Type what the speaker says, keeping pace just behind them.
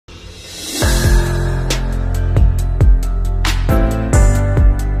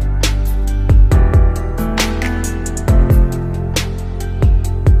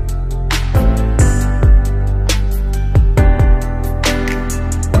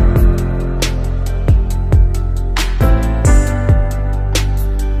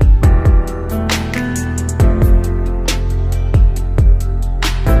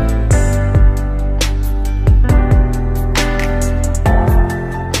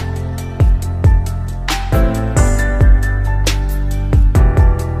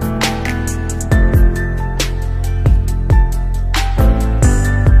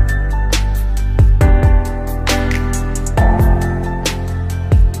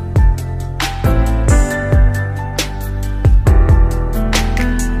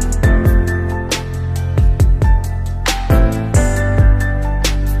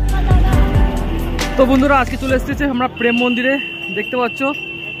তো বন্ধুরা আজকে চলে এসেছে আমরা প্রেম মন্দিরে। দেখতে পাচ্ছ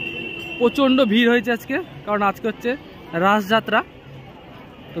প্রচণ্ড ভিড় হয়েছে আজকে, কারণ আজকে হচ্ছে রাসযাত্রা।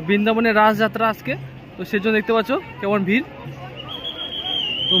 তো বৃন্দাবনের রাসযাত্রা আজকে, তো সেজন্য দেখতে পাচ্ছ কেমন ভিড়।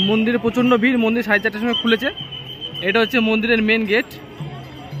 তো মন্দিরে প্রচণ্ড ভিড়। মন্দির 4:30টার সময় খুলেছে। এটা হচ্ছে মন্দিরের মেন গেট,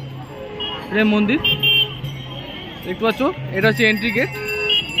 প্রেম মন্দির। দেখতে পাচ্ছ এটা হচ্ছে এন্ট্রি গেট,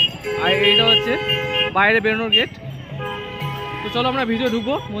 আর এইটা হচ্ছে বাইরে বেরোনোর গেট। তো চলো আমরা ভিডিও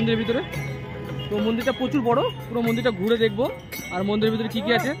ঢুকবো মন্দিরের ভিতরে। তো মন্দিরটা প্রচুর বড়, পুরো মন্দিরটা ঘুরে দেখবো, আর মন্দিরের ভিতরে কী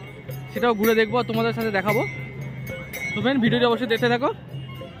কী আছে সেটাও ঘুরে দেখবো আর তোমাদের সাথে দেখাবো। তো ফ্রেন্ড ভিডিওটি অবশ্যই দেখতে থাকো।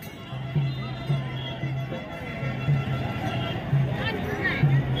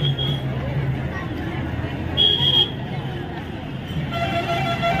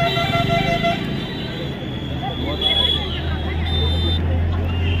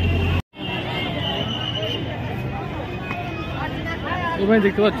 এখানে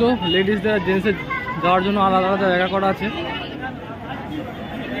দেখতে পাচ্ছ লেডিসদের আর জেন্টসের যাওয়ার জন্য আলাদা আলাদা জায়গা করা আছে।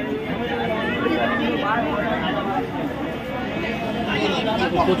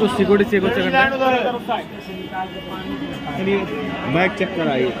 প্রচুর সিকিউরিটি চেক হচ্ছে এখানটা। बैग चेक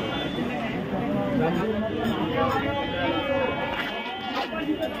कराइए।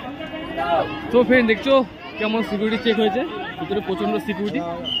 তো ফ্রেন্ড দেখছো কেমন সিকিউরিটি চেক হয়েছে, ভিতরে প্রচণ্ড সিকিউরিটি।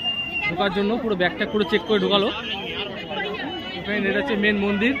 ঢোকার জন্য পুরো ব্যাগটা পুরো চেক করে ঢোকালো। ফ্রেন্ড এটা হচ্ছে মেন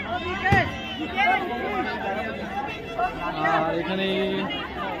মন্দির, আর এখানে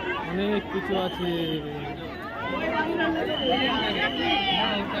অনেক কিছু আছে।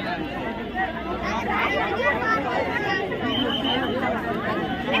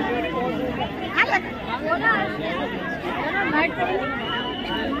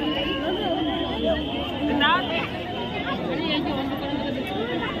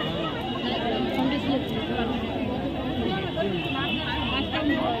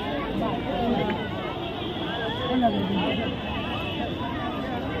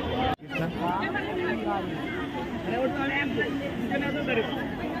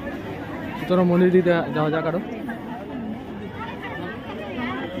 তোরা মন্দির দিতে যাওয়া যাক আরো।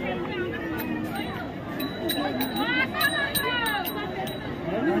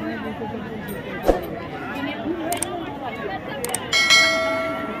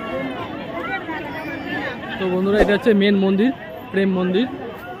 তো বন্ধুরা এটা হচ্ছে মেন মন্দির, প্রেম মন্দির।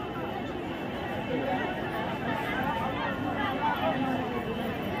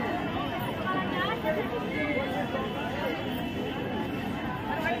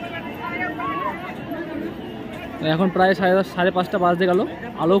 এখন প্রায় 5:30 বাজতে গেল।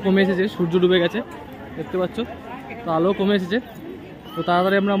 আলো কমে এসেছে, সূর্য ডুবে গেছে দেখতে পাচ্ছ। তো আলো কমে এসেছে, তো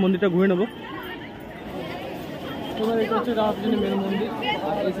তাড়াতাড়ি আমরা মন্দিরটা ঘুরে নেব। এবার এটা হচ্ছে রামকৃষ্ণের মেন মন্দির।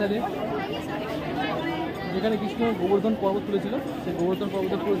 আর এই সাইডে যেখানে কৃষ্ণ গোবর্ধন পর্বত তুলেছিল, সেই গোবর্ধন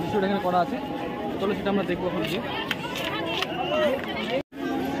পর্বতের পুরো দৃশ্যটা এখানে করা আছে। চলো সেটা আমরা দেখবো এখন গিয়ে।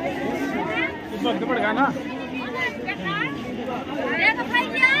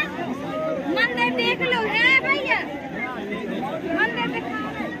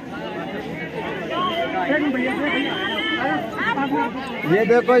 ये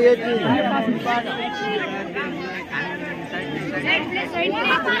देखो ये चीज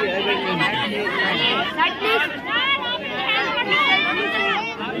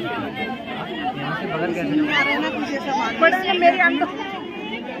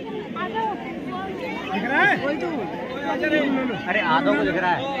अरे आधों को दिख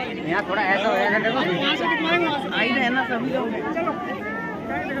रहा है, यहाँ थोड़ा ऐसा हो जाएगा। देखो आई है ना सभी लोग।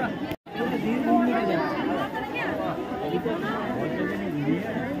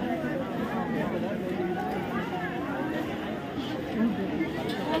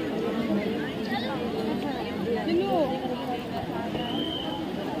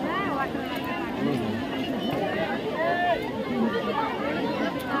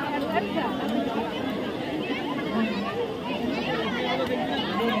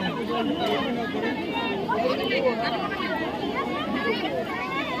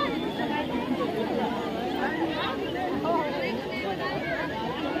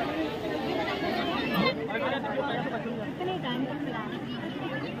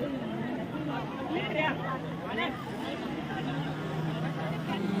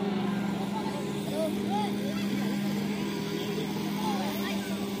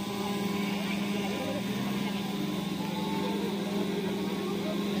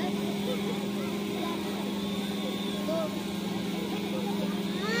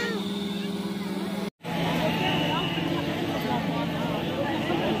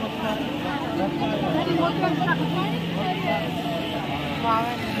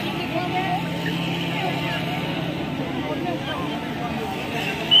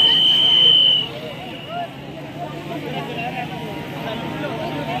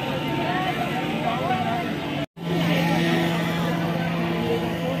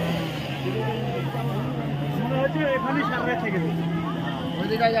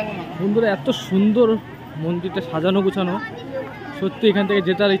 বন্ধুরা এত সুন্দর মন্দিরটা সাজানো গুছানো, সত্যি এখান থেকে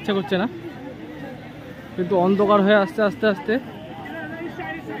যেতে আর ইচ্ছা করছে না, কিন্তু অন্ধকার হয়ে আস্তে আস্তে আস্তে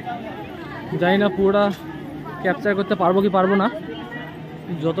জানি না পুরোটা ক্যাপচার করতে পারবো কি পারবো না।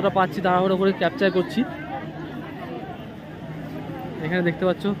 যতটা পাচ্ছি তাড়াহুড়ো করে ক্যাপচার করছি। এখানে দেখতে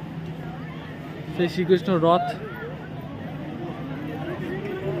পাচ্ছ সেই শ্রীকৃষ্ণ রথ।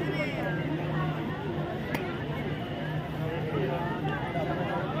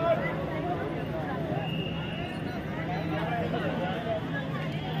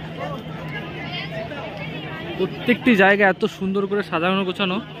 প্রত্যেকটি জায়গা এত সুন্দর করে সাজানো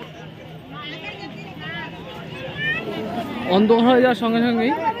গোছানো। অন্ধকার হয়ে যাওয়ার সঙ্গে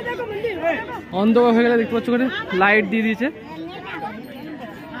সঙ্গেই, অন্ধকার হয়ে গেলে দেখতে পাচ্ছ করে লাইট দিয়ে দিয়েছে।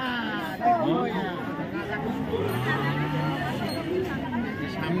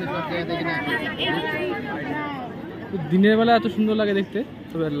 দিনের বেলা এত সুন্দর লাগে দেখতে,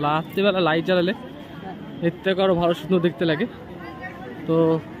 তবে রাত্রিবেলা লাইট জ্বালালে এর থেকে আরও ভালো সুন্দর দেখতে লাগে। তো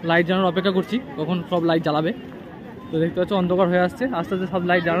লাইট জ্বালানোর অপেক্ষা করছি কখন সব লাইট জ্বালাবে। তো দেখতে পাচ্ছ অন্ধকার হয়ে আসছে, আস্তে আস্তে সব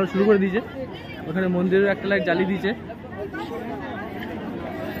লাইট জ্বালানো শুরু করে দিয়েছে। ওখানে মন্দিরের একটা লাইট জ্বালিয়ে দিয়েছে।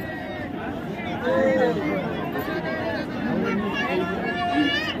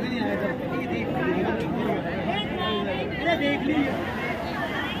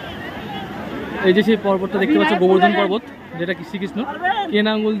 এই যে সেই পর্বতটা দেখতে পাচ্ছ, গোবর্ধন পর্বত, যেটা কি শ্রীকৃষ্ণ কেন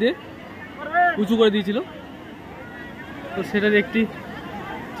আঙ্গুল দিয়ে উঁচু করে দিয়েছিল। তো সেটার একটি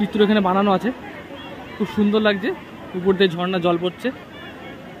চিত্র এখানে বানানো আছে, খুব সুন্দর লাগছে। উপর দিয়ে ঝর্ণা জল পড়ছে।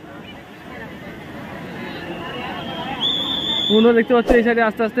 তোমরা দেখতে পাচ্ছ এই সাইডে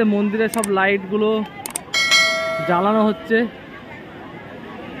আস্তে আস্তে মন্দিরের সব লাইটগুলো জ্বালানো হচ্ছে।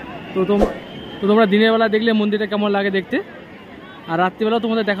 তো তোমরা দিনের বেলা দেখলে মন্দিরটা কেমন লাগে দেখতে, আর রাত্রিবেলাও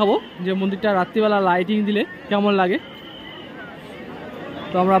তোমাদের দেখাবো যে মন্দিরটা রাত্রিবেলা লাইটিং দিলে কেমন লাগে।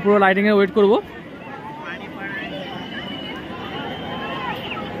 তো আমরা পুরো লাইটিংয়ে ওয়েট করবো।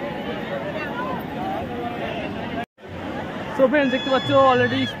 তো ফ্রেন্ডস দেখতে পাচ্ছ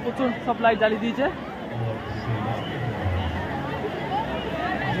অলরেডি প্রচুর সব লাইট জ্বালিয়ে দিয়েছে।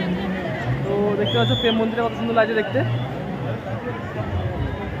 তো দেখতে পাচ্ছ প্রেম মন্দিরে কত সুন্দর লাগছে দেখতে।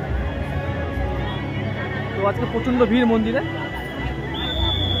 তো আজকে প্রচন্ড ভিড় মন্দিরে।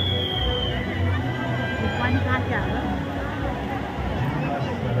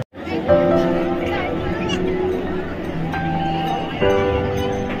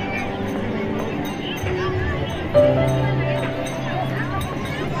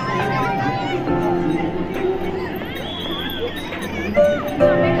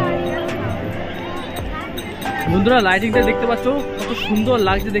 বন্ধুরা লাইটিংটা দেখতে পাচ্ছ কত সুন্দর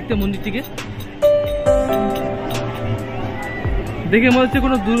লাগছে দেখতে মন্দিরটিকে। দেখে মনে হচ্ছে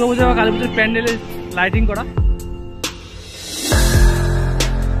কোনো দুর্গাপূজা বা কালী পুজোর প্যান্ডেলে লাইটিং করা।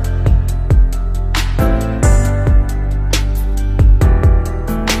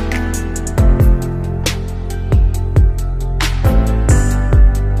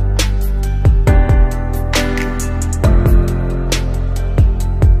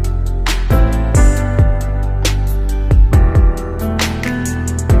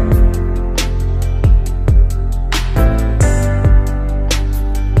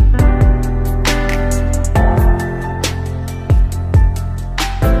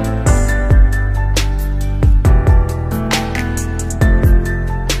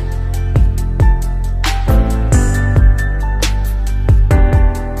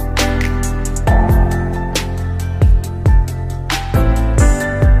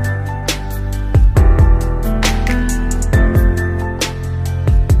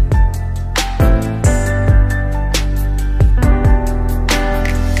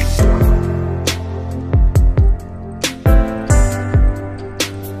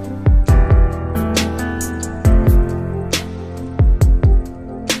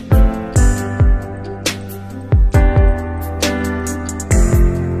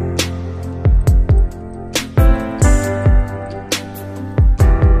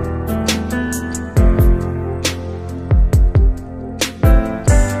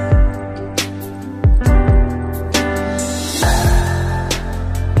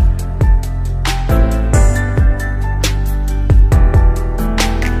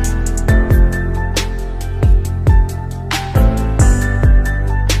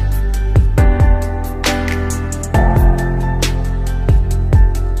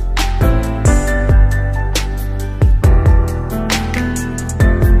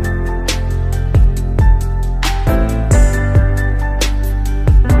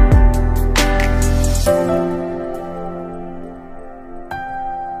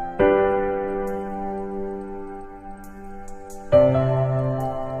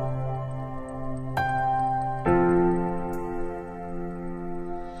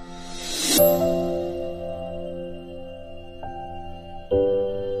 তো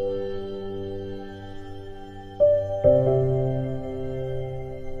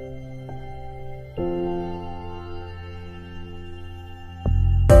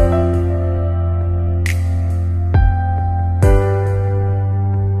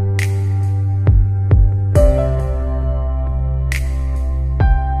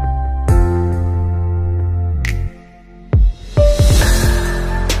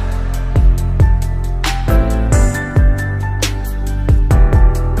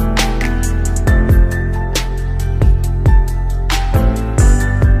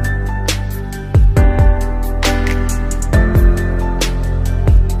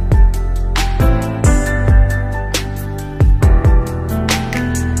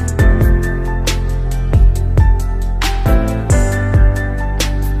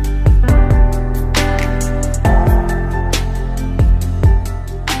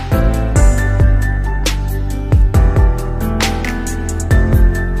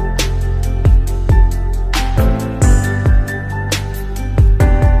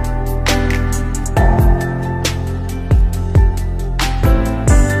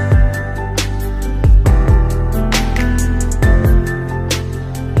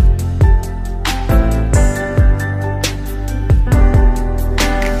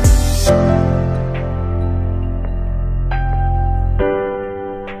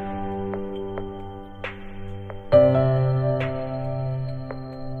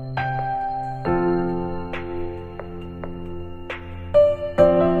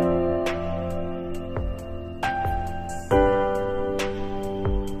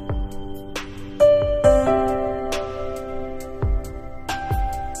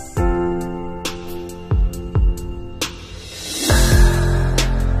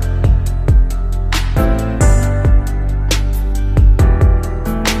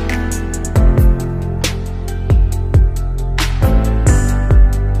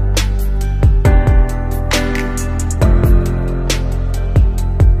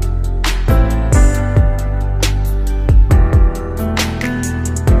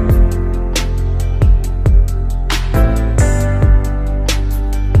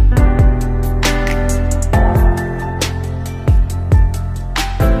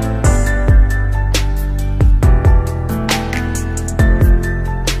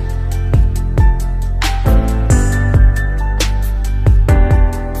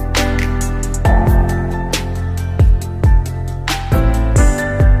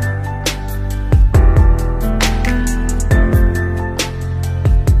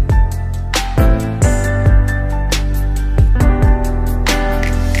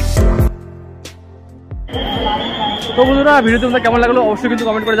বন্ধুরা ভিডিওতে তোমাদের কেমন লাগলো অবশ্যই কিন্তু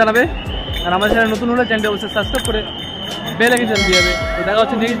কমেন্ট করে জানাবে, আর আমার চ্যানেল নতুন হলে চ্যানেলটি অবশ্যই সাবস্ক্রাইব করে বেল আইকন দিয়ে যাবে। তো দেখা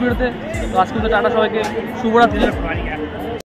হচ্ছে নেক্সট ভিডিওতে। তো আজকে তো টাটা সবাইকে, শুভরাত্রি।